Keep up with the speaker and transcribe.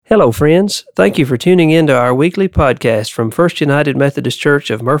Hello, friends. Thank you for tuning in to our weekly podcast from First United Methodist Church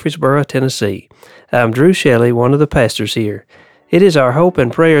of Murfreesboro, Tennessee. I'm Drew Shelley, one of the pastors here. It is our hope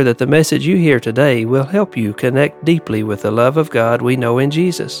and prayer that the message you hear today will help you connect deeply with the love of God we know in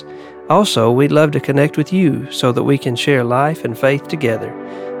Jesus. Also, we'd love to connect with you so that we can share life and faith together.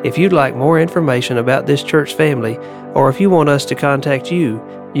 If you'd like more information about this church family, or if you want us to contact you,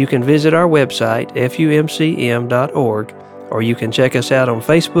 you can visit our website, fumcm.org, or you can check us out on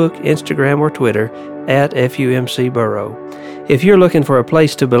Facebook, Instagram, or Twitter at FUMCboro. If you're looking for a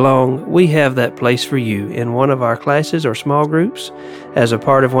place to belong, we have that place for you in one of our classes or small groups, as a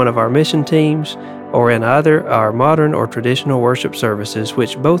part of one of our mission teams, or in either our modern or traditional worship services,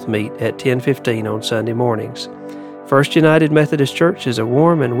 which both meet at 10:15 on Sunday mornings. First United Methodist Church is a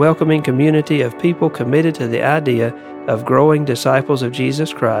warm and welcoming community of people committed to the idea of growing disciples of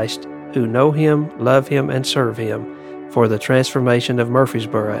Jesus Christ who know Him, love Him, and serve Him for the transformation of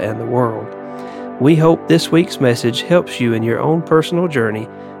Murfreesboro and the world. We hope this week's message helps you in your own personal journey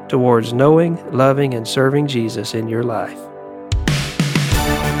towards knowing, loving, and serving Jesus in your life.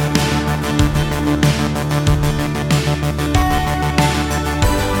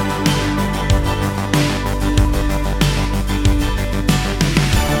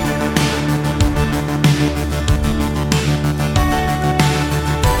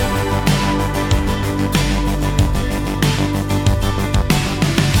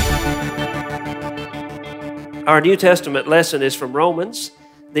 Our New Testament lesson is from Romans,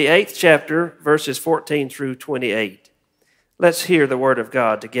 the 8th chapter, verses 14 through 28. Let's hear the Word of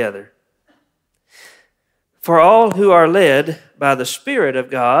God together. For all who are led by the Spirit of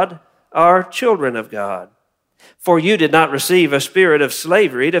God are children of God. For you did not receive a spirit of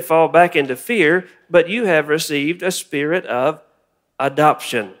slavery to fall back into fear, but you have received a spirit of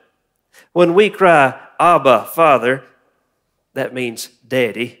adoption. When we cry, Abba, Father, that means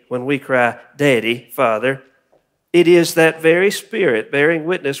Daddy. When we cry, Daddy, Father, it is that very Spirit bearing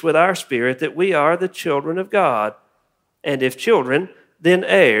witness with our spirit that we are the children of God. And if children, then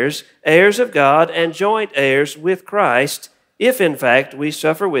heirs, heirs of God and joint heirs with Christ, if in fact we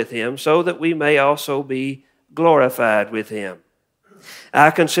suffer with Him, so that we may also be glorified with Him.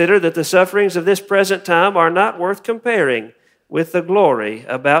 I consider that the sufferings of this present time are not worth comparing with the glory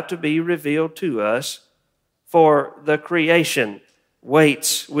about to be revealed to us. For the creation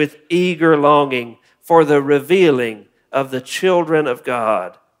waits with eager longing for the revealing of the children of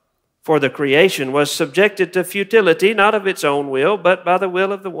God. For the creation was subjected to futility, not of its own will, but by the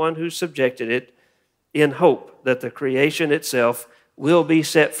will of the one who subjected it, in hope that the creation itself will be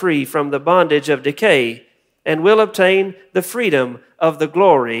set free from the bondage of decay and will obtain the freedom of the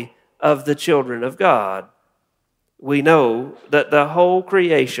glory of the children of God. We know that the whole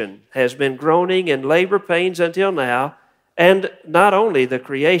creation has been groaning in labor pains until now, and not only the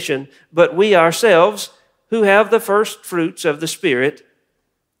creation, but we ourselves, who have the first fruits of the Spirit,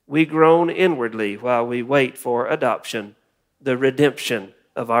 we groan inwardly while we wait for adoption, the redemption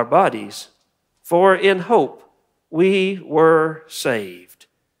of our bodies. For in hope we were saved.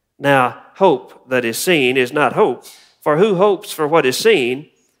 Now, hope that is seen is not hope, for who hopes for what is seen?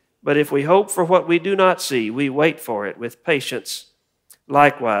 But if we hope for what we do not see, we wait for it with patience.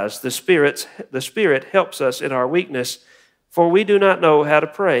 Likewise, the Spirit helps us in our weakness, for we do not know how to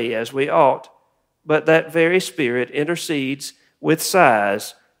pray as we ought, but that very Spirit intercedes with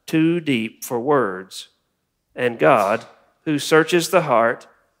sighs too deep for words. And God, who searches the heart,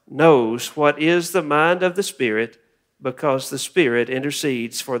 knows what is the mind of the Spirit, because the Spirit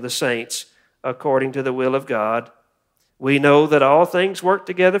intercedes for the saints according to the will of God. We know that all things work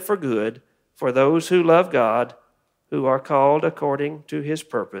together for good for those who love God, who are called according to His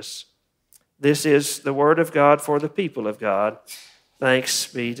purpose. This is the word of God for the people of God.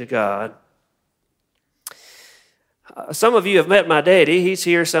 Thanks be to God. Some of you have met my daddy. He's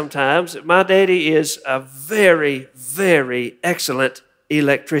here sometimes. My daddy is a very, very excellent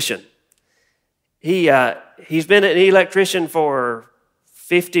electrician. He's been an electrician for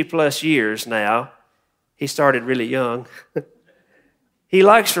 50 plus years now. He started really young. He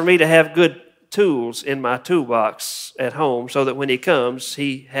likes for me to have good tools in my toolbox at home so that when he comes,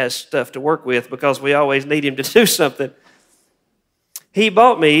 he has stuff to work with, because we always need him to do something. He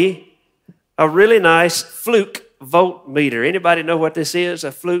bought me a really nice Fluke voltmeter. Anybody know what this is?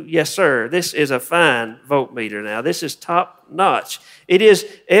 A Fluke? Yes, sir. This is a fine voltmeter now. This is top notch. It is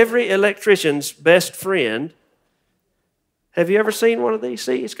every electrician's best friend. Have you ever seen one of these?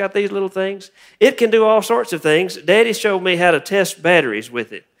 See, it's got these little things. It can do all sorts of things. Daddy showed me how to test batteries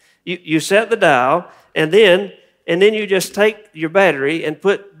with it. You set the dial, and then you just take your battery and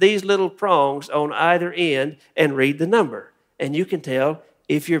put these little prongs on either end and read the number. And you can tell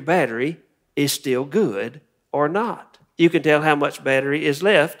if your battery is still good or not. You can tell how much battery is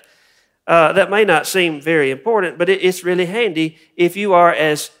left. That may not seem very important, but it's really handy if you are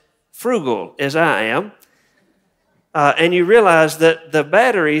as frugal as I am, and you realize that the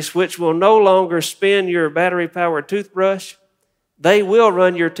batteries which will no longer spin your battery-powered toothbrush, they will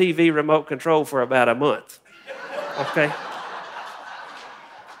run your TV remote control for about a month. Okay?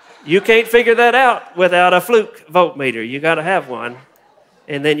 You can't figure that out without a Fluke voltmeter. You got to have one,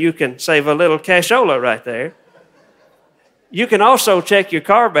 and then you can save a little cashola right there. You can also check your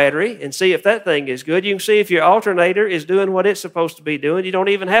car battery and see if that thing is good. You can see if your alternator is doing what it's supposed to be doing. You don't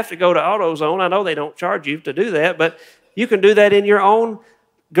even have to go to AutoZone. I know they don't charge you to do that, but you can do that in your own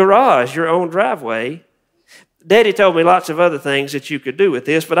garage, your own driveway. Daddy told me lots of other things that you could do with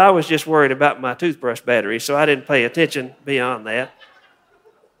this, but I was just worried about my toothbrush battery, so I didn't pay attention beyond that.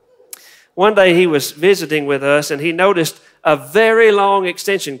 One day he was visiting with us, and he noticed a very long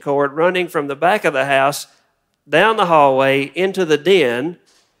extension cord running from the back of the house down the hallway into the den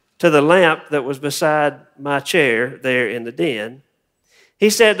to the lamp that was beside my chair there in the den. He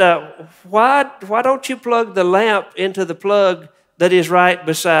said, why don't you plug the lamp into the plug that is right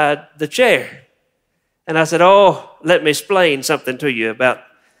beside the chair? And I said, let me explain something to you about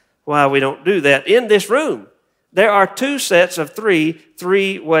why we don't do that. In this room, there are 2 sets of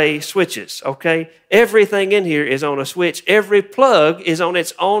three-way switches, okay? Everything in here is on a switch. Every plug is on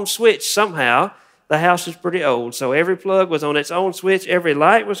its own switch somehow. The house is pretty old, so every plug was on its own switch. Every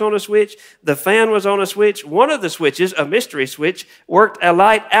light was on a switch. The fan was on a switch. One of the switches, a mystery switch, worked a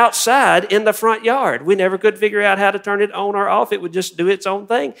light outside in the front yard. We never could figure out how to turn it on or off. It would just do its own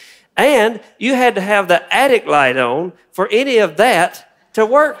thing. And you had to have the attic light on for any of that to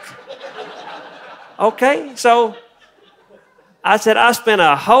work. Okay, so I said, I spent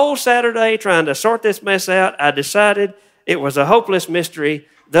a whole Saturday trying to sort this mess out. I decided it was a hopeless mystery,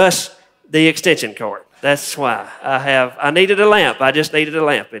 thus the extension cord. That's why I needed a lamp. I just needed a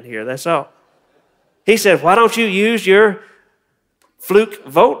lamp in here, that's all. He said, why don't you use your Fluke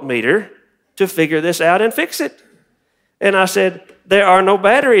voltmeter to figure this out and fix it? And I said, there are no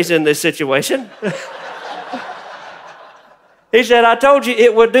batteries in this situation. He said, I told you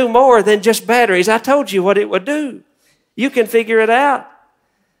it would do more than just batteries. I told you what it would do. You can figure it out.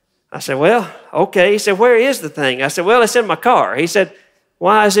 I said, well, okay. He said, where is the thing? I said, well, it's in my car. He said,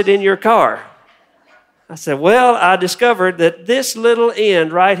 why is it in your car? I said, well, I discovered that this little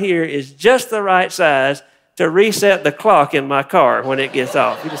end right here is just the right size to reset the clock in my car when it gets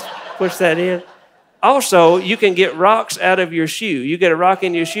off. You just push that in. Also, you can get rocks out of your shoe. You get a rock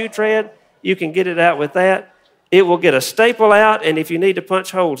in your shoe tread, you can get it out with that. It will get a staple out, and if you need to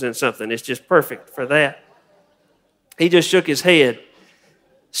punch holes in something, it's just perfect for that. He just shook his head.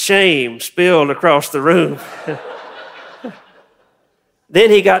 Shame spilled across the room. Then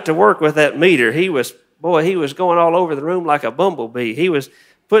he got to work with that meter. He was going all over the room like a bumblebee. He was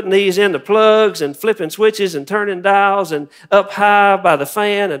putting these in the plugs and flipping switches and turning dials and up high by the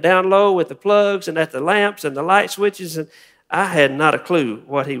fan and down low with the plugs and at the lamps and the light switches. And I had not a clue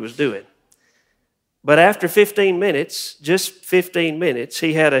what he was doing. But after 15 minutes, just 15 minutes,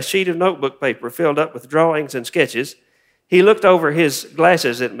 he had a sheet of notebook paper filled up with drawings and sketches. He looked over his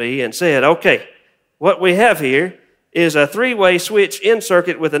glasses at me and said, okay, what we have here is a 3-way switch in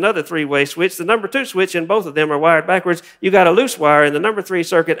circuit with another 3-way switch. The number 2 switch in both of them are wired backwards. You got a loose wire in the number 3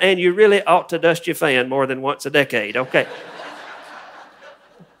 circuit, and you really ought to dust your fan more than once a decade. Okay.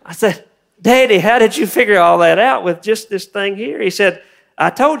 I said, Daddy, how did you figure all that out with just this thing here? He said, I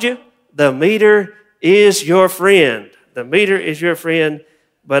told you, the meter is your friend. The meter is your friend,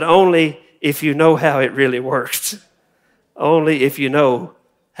 but only if you know how it really works. Only if you know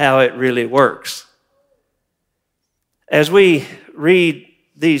how it really works. As we read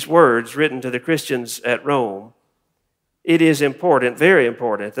these words written to the Christians at Rome, it is important, very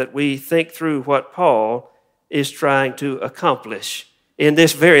important, that we think through what Paul is trying to accomplish in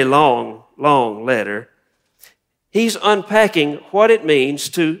this very long, long letter. He's unpacking what it means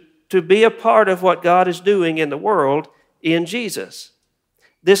to be a part of what God is doing in the world in Jesus.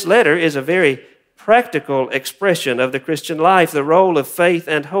 This letter is a very practical expression of the Christian life, the role of faith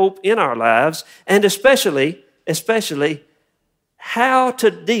and hope in our lives, and especially how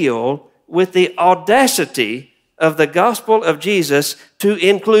to deal with the audacity of the gospel of Jesus to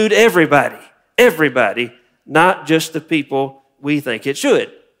include everybody, not just the people we think it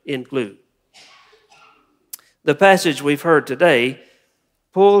should include. The passage we've heard today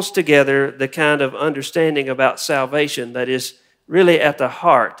pulls together the kind of understanding about salvation that is really at the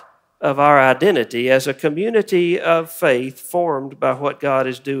heart of our identity as a community of faith formed by what God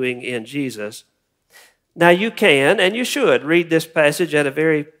is doing in Jesus. Now you can, and you should, read this passage at a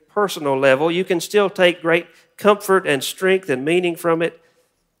very personal level. You can still take great comfort and strength and meaning from it.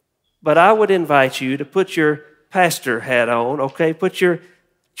 But I would invite you to put your pastor hat on, okay? Put your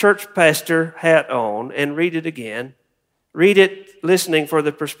church pastor hat on and read it again. Read it listening for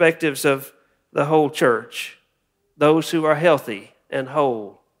the perspectives of the whole church, those who are healthy and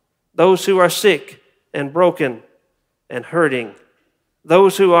whole, those who are sick and broken and hurting,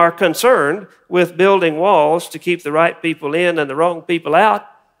 those who are concerned with building walls to keep the right people in and the wrong people out,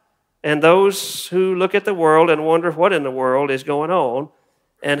 and those who look at the world and wonder what in the world is going on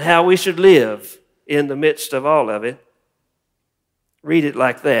and how we should live in the midst of all of it. Read it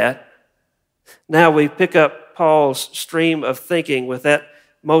like that. Now we pick up Paul's stream of thinking with that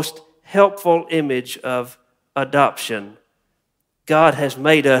most helpful image of adoption. God has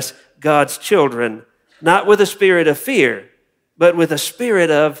made us God's children, not with a spirit of fear, but with a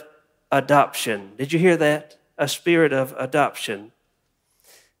spirit of adoption. Did you hear that? A spirit of adoption.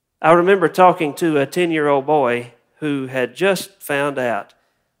 I remember talking to a 10-year-old boy who had just found out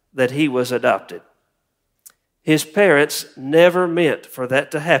that he was adopted. His parents never meant for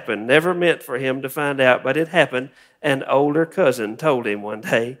that to happen, never meant for him to find out, but it happened. An older cousin told him one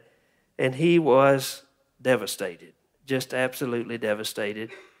day, and he was devastated, just absolutely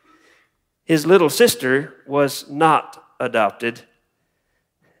devastated. His little sister was not adopted,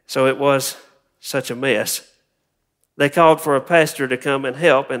 so it was such a mess. They called for a pastor to come and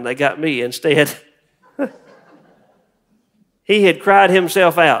help, and they got me instead. He had cried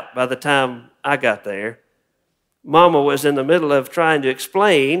himself out by the time I got there. Mama was in the middle of trying to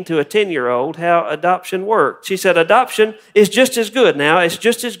explain to a 10-year-old how adoption worked. She said, adoption is just as good now. It's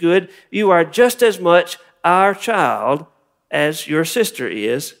just as good. You are just as much our child as your sister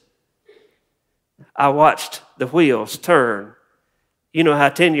is. I watched the wheels turn. You know how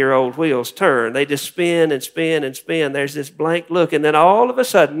 10-year-old wheels turn. They just spin and spin and spin. There's this blank look. And then all of a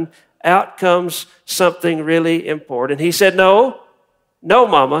sudden, out comes something really important. He said, no,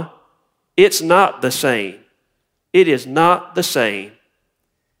 Mama, it's not the same. It is not the same.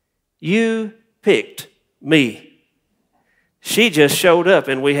 You picked me. She just showed up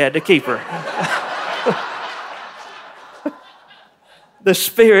and we had to keep her. The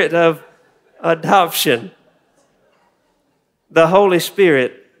spirit of adoption. The Holy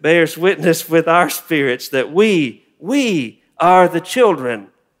Spirit bears witness with our spirits that we are the children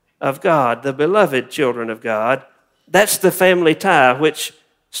of God, the beloved children of God. That's the family tie which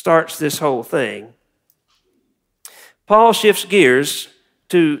starts this whole thing. Paul shifts gears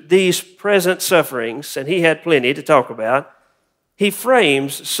to these present sufferings, and he had plenty to talk about. He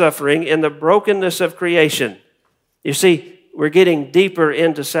frames suffering in the brokenness of creation. You see, we're getting deeper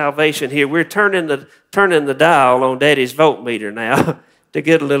into salvation here. We're turning the dial on Daddy's voltmeter now to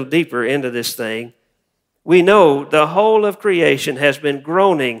get a little deeper into this thing. We know the whole of creation has been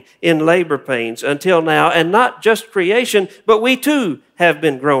groaning in labor pains until now, and not just creation, but we too have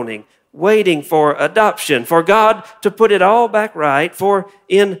been groaning, waiting for adoption, for God to put it all back right, for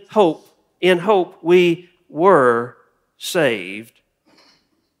in hope we were saved.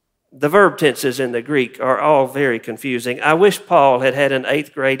 The verb tenses in the Greek are all very confusing. I wish Paul had had an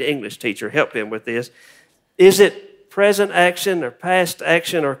 8th grade English teacher help him with this. Is it present action or past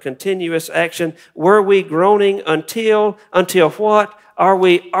action or continuous action? Were we groaning until what? Are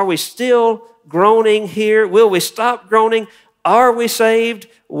we still groaning here? Will we stop groaning? Are we saved?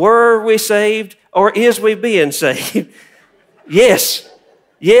 Were we saved? Or is we being saved? Yes.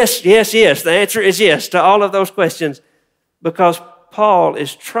 The answer is yes to all of those questions, because Paul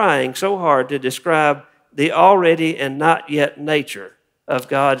is trying so hard to describe the already and not yet nature of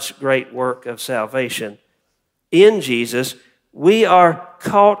God's great work of salvation. In Jesus, we are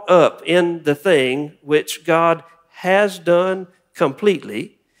caught up in the thing which God has done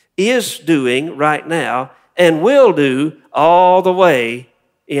completely, is doing right now, and will do all the way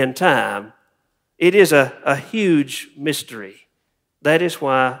in time. It is a huge mystery. That is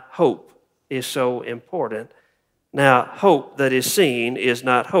why hope is so important. Now, hope that is seen is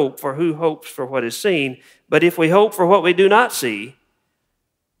not hope, for who hopes for what is seen? But if we hope for what we do not see,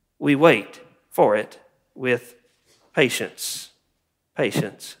 we wait for it with patience.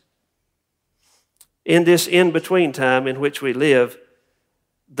 Patience. In this in-between time in which we live,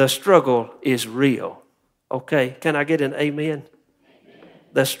 the struggle is real. Okay, can I get an amen?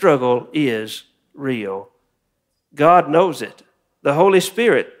 The struggle is real. God knows it. The Holy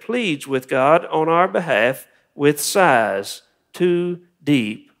Spirit pleads with God on our behalf with sighs too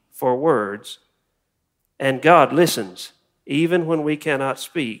deep for words. And God listens, even when we cannot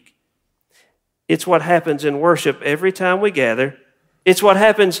speak. It's what happens in worship every time we gather. It's what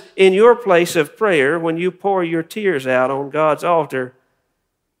happens in your place of prayer when you pour your tears out on God's altar.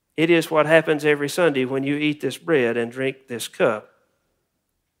 It is what happens every Sunday when you eat this bread and drink this cup.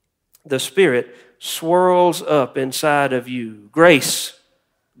 The Spirit swirls up inside of you. Grace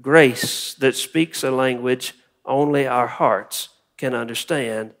that speaks a language only our hearts can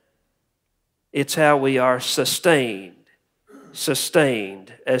understand. It's how we are sustained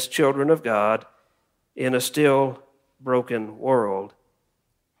as children of God in a still broken world.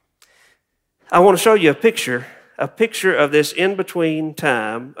 I want to show you a picture of this in-between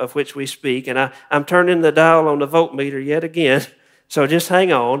time of which we speak, and I'm turning the dial on the voltmeter yet again, so just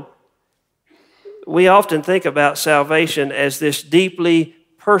hang on. We often think about salvation as this deeply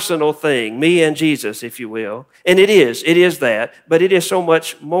personal thing, me and Jesus, if you will, and it is that, but it is so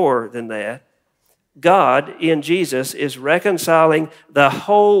much more than that. God in Jesus is reconciling the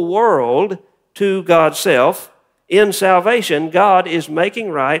whole world to God's self. In salvation, God is making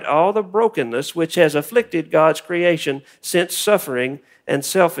right all the brokenness which has afflicted God's creation since suffering and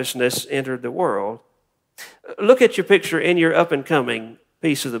selfishness entered the world. Look at your picture in your up-and-coming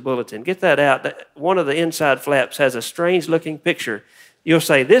piece of the bulletin. Get that out. One of the inside flaps has a strange-looking picture. You'll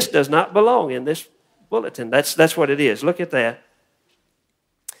say, this does not belong in this bulletin. That's what it is. Look at that.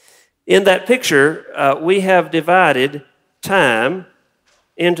 In that picture, we have divided time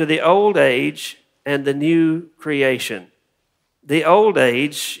into the old age and the new creation. The old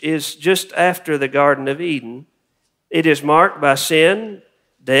age is just after the Garden of Eden. It is marked by sin,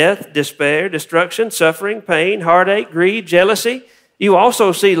 death, despair, destruction, suffering, pain, heartache, greed, jealousy. You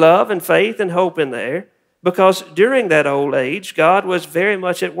also see love and faith and hope in there, because during that old age, God was very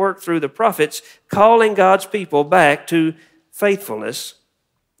much at work through the prophets, calling God's people back to faithfulness.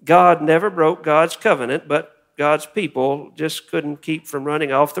 God never broke God's covenant, but God's people just couldn't keep from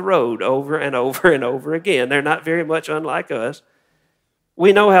running off the road over and over and over again. They're not very much unlike us.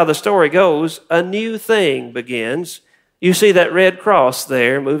 We know how the story goes. A new thing begins. You see that red cross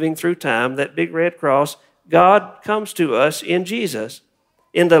there moving through time, that big red cross. God comes to us in Jesus.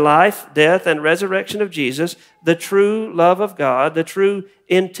 In the life, death, and resurrection of Jesus, the true love of God, the true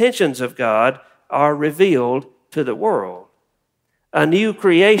intentions of God are revealed to the world. A new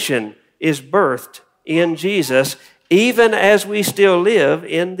creation is birthed in Jesus, even as we still live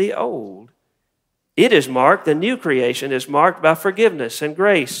in the old. The new creation is marked by forgiveness and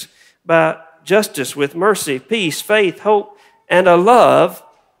grace, by justice with mercy, peace, faith, hope, and a love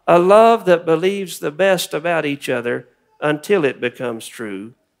that believes the best about each other until it becomes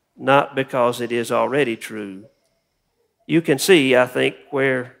true, not because it is already true. You can see, I think,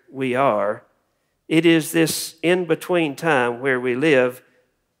 where we are. It is this in-between time where we live.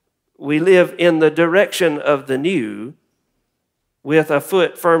 We live in the direction of the new, with a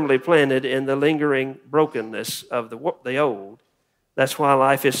foot firmly planted in the lingering brokenness of the old. That's why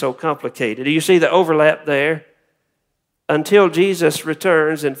life is so complicated. Do you see the overlap there? Until Jesus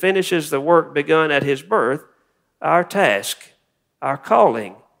returns and finishes the work begun at his birth, our task, our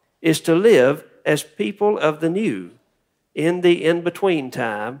calling, is to live as people of the new in the in-between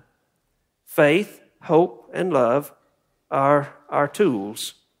time. Faith, hope, and love are our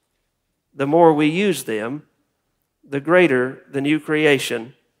tools. The more we use them, the greater the new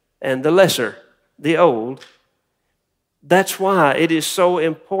creation and the lesser the old. That's why it is so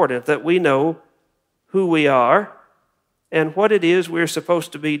important that we know who we are and what it is we're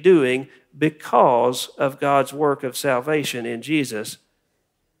supposed to be doing because of God's work of salvation in Jesus.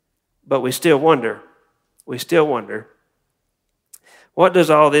 But we still wonder, what does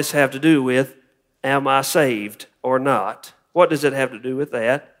all this have to do with, am I saved or not? What does it have to do with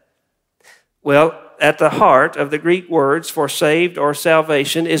that? Well, at the heart of the Greek words for saved or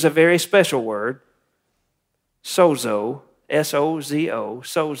salvation is a very special word, sozo, S-O-Z-O,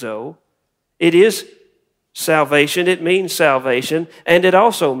 sozo. It is salvation, it means salvation, and it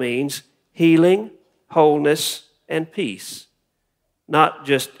also means healing, wholeness, and peace. Not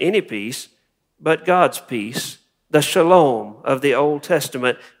just any peace, but God's peace, the shalom of the Old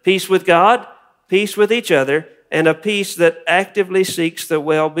Testament. Peace with God, peace with each other, and a peace that actively seeks the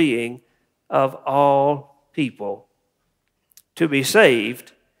well-being of all people. To be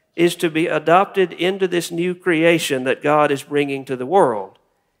saved is to be adopted into this new creation that God is bringing to the world.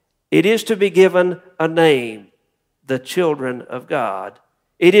 It is to be given a name, the children of God.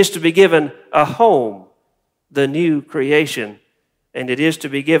 It is to be given a home, the new creation. And it is to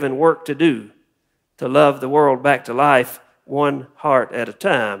be given work to do, to love the world back to life, one heart at a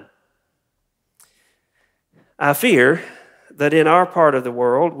time. I fear that in our part of the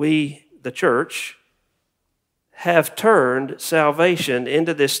world, we, the church, have turned salvation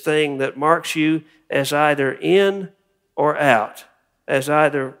into this thing that marks you as either in or out. as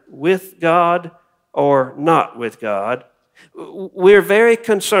either with God or not with God. We're very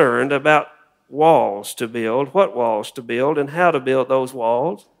concerned about walls to build, what walls to build, and how to build those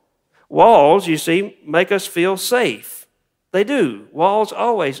walls. Walls, you see, make us feel safe. They do. Walls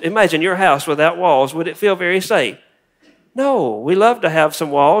always. Imagine your house without walls. Would it feel very safe? No. We love to have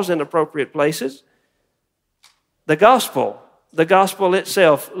some walls in appropriate places. The gospel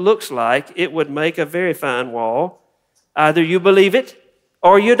itself looks like it would make a very fine wall. Either you believe it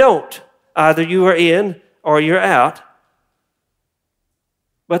or you don't. Either you are in or you're out.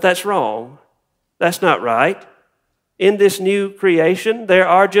 But that's wrong. That's not right. In this new creation, there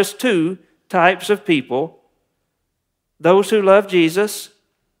are just two types of people: those who love Jesus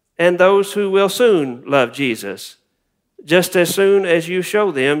and those who will soon love Jesus. Just as soon as you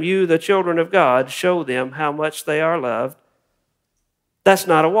show them, you, the children of God, show them how much they are loved. That's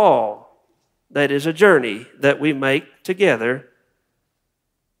not a wall. That is a journey that we make together.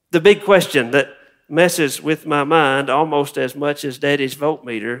 The big question that messes with my mind almost as much as Daddy's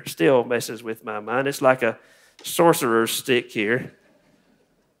voltmeter still messes with my mind. It's like a sorcerer's stick here.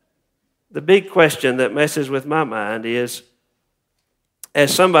 The big question that messes with my mind is,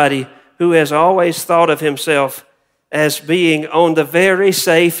 as somebody who has always thought of himself as being on the very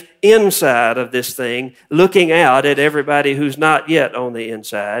safe inside of this thing, looking out at everybody who's not yet on the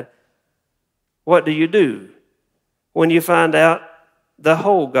inside, what do you do when you find out the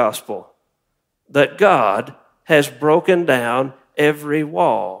whole gospel? That God has broken down every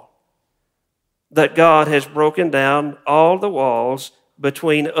wall. That God has broken down all the walls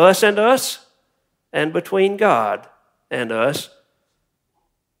between us and between God and us.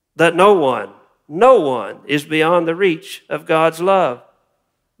 That no one is beyond the reach of God's love.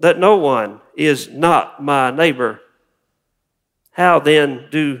 That no one is not my neighbor. How then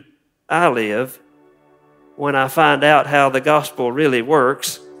do I live when I find out how the gospel really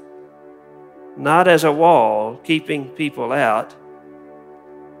works? Not as a wall keeping people out,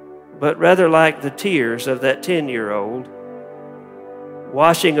 but rather like the tears of that 10-year-old,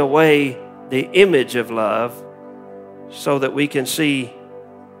 washing away the image of love so that we can see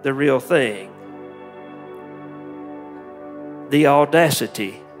the real thing. The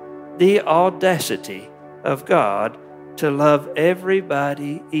audacity of God to love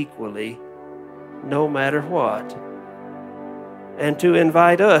everybody equally, no matter what, and to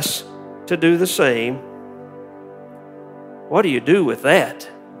invite us to do the same. What do you do with that?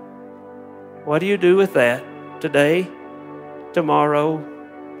 What do you do with that today, tomorrow,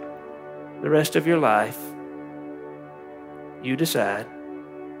 the rest of your life? You decide.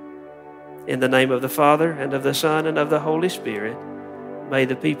 In the name of the Father, and of the Son, and of the Holy Spirit, may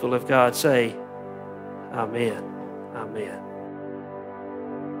the people of God say, Amen. Amen.